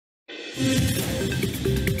Good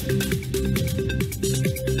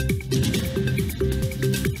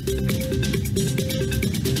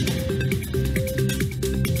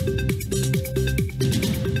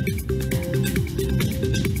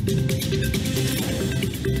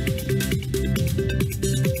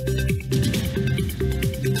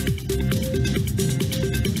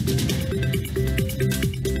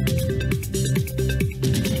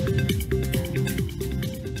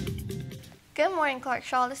morning, Clark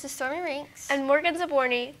Shaw. This is Stormy Rinks. And Morgan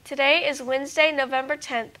Zaborny. Today is Wednesday, November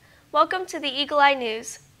 10th. Welcome to the Eagle Eye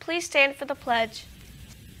News. Please stand for the pledge.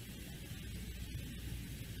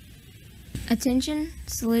 Attention,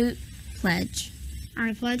 salute, pledge.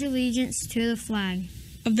 I pledge allegiance to the flag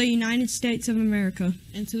of the United States of America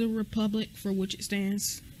and to the republic for which it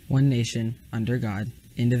stands, one nation, under God,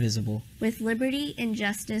 indivisible, with liberty and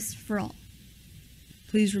justice for all.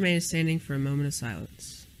 Please remain standing for a moment of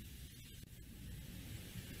silence.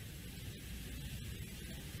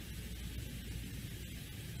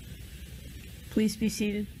 Please be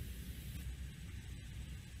seated.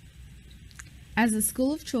 As a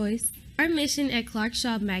school of choice, our mission at Clark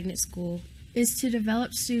Shaw Magnet School is to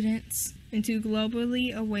develop students into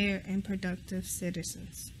globally aware and productive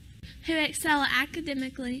citizens who excel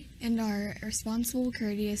academically and are responsible,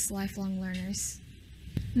 courteous, lifelong learners.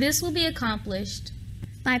 This will be accomplished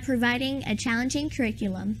by providing a challenging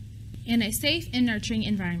curriculum in a safe and nurturing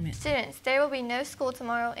environment. Students, there will be no school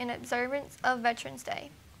tomorrow in observance of Veterans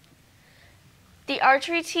Day. The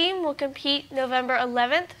archery team will compete November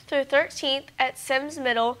 11th through 13th at Sims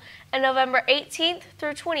Middle and November 18th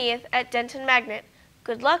through 20th at Denton Magnet.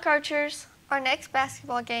 Good luck, archers! Our next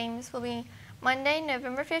basketball games will be Monday,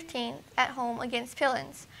 November 15th at home against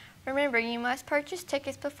Pillins. Remember, you must purchase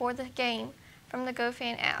tickets before the game from the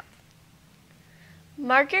GoFan app.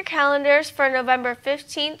 Mark your calendars for November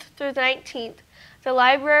 15th through the 19th. The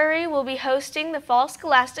library will be hosting the Fall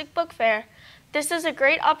Scholastic Book Fair. This is a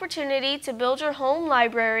great opportunity to build your home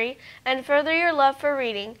library and further your love for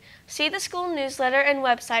reading. See the school newsletter and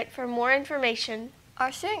website for more information.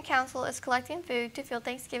 Our student council is collecting food to fill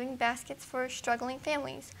Thanksgiving baskets for struggling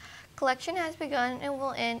families. Collection has begun and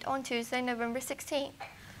will end on Tuesday, November 16th.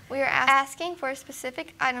 We are asking for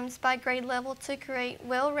specific items by grade level to create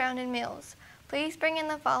well-rounded meals. Please bring in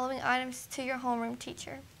the following items to your homeroom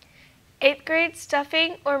teacher: 8th grade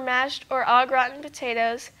stuffing or mashed or au gratin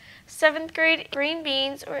potatoes, 7th grade green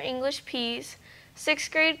beans or English peas, 6th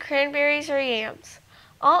grade cranberries or yams.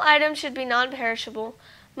 All items should be non-perishable.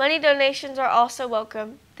 Money donations are also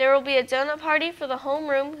welcome. There will be a donut party for the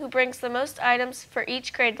homeroom who brings the most items for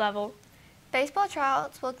each grade level. Baseball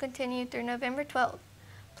tryouts will continue through November 12th.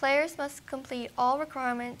 Players must complete all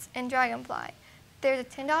requirements in Dragonfly. There's a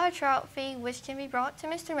 $10 tryout fee which can be brought to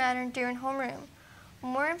Mr. Mattern during homeroom.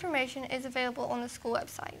 More information is available on the school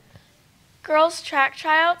website. Girls' track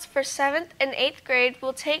tryouts for 7th and 8th grade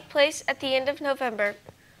will take place at the end of November.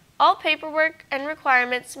 All paperwork and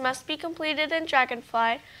requirements must be completed in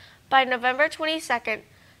Dragonfly by November 22nd.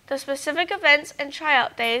 The specific events and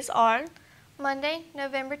tryout days are Monday,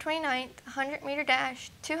 November 29th, 100-meter dash,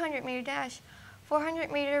 200-meter dash,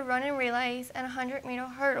 400-meter run and relays, and 100-meter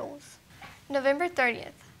hurdles. November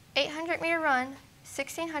 30th, 800-meter run,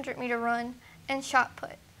 1600-meter run, and shot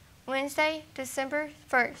put. Wednesday, December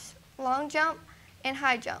 1st, long jump and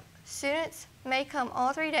high jump. Students may come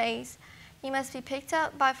all 3 days. You must be picked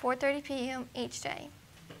up by 4:30 p.m. each day.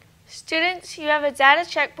 Students, you have a data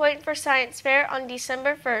checkpoint for science fair on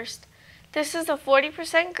December 1st. This is a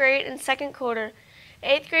 40% grade in second quarter.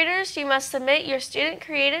 8th graders, you must submit your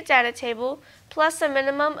student-created data table plus a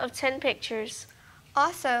minimum of 10 pictures.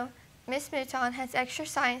 Also, Ms. Mouton has extra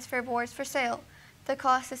science fair boards for sale. The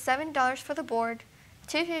cost is $7 for the board,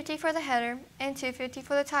 $2.50 for the header, and $2.50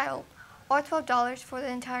 for the title, or $12 for the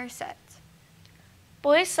entire set.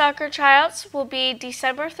 Boys soccer tryouts will be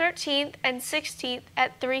December 13th and 16th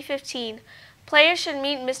at 3:15. Players should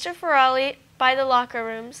meet Mr. Ferrari by the locker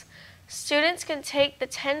rooms. Students can take the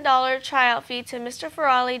 $10 tryout fee to Mr.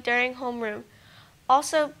 Ferrari during homeroom.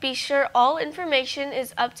 Also, be sure all information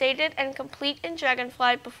is updated and complete in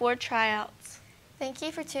Dragonfly before tryouts. Thank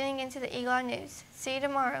you for tuning into the Eagle Eye News. See you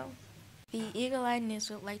tomorrow. The Eagle Eye News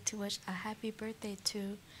would like to wish a happy birthday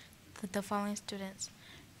to the following students.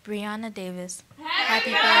 Brianna Davis.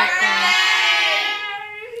 Happy birthday.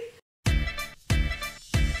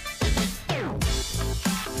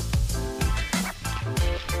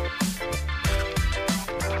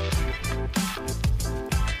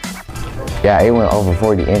 Yeah, it went over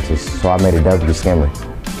 40 inches, so I made a W skimmer.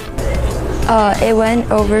 It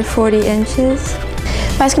went over 40 inches.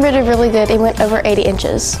 My skimmer did really good. It went over 80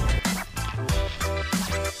 inches.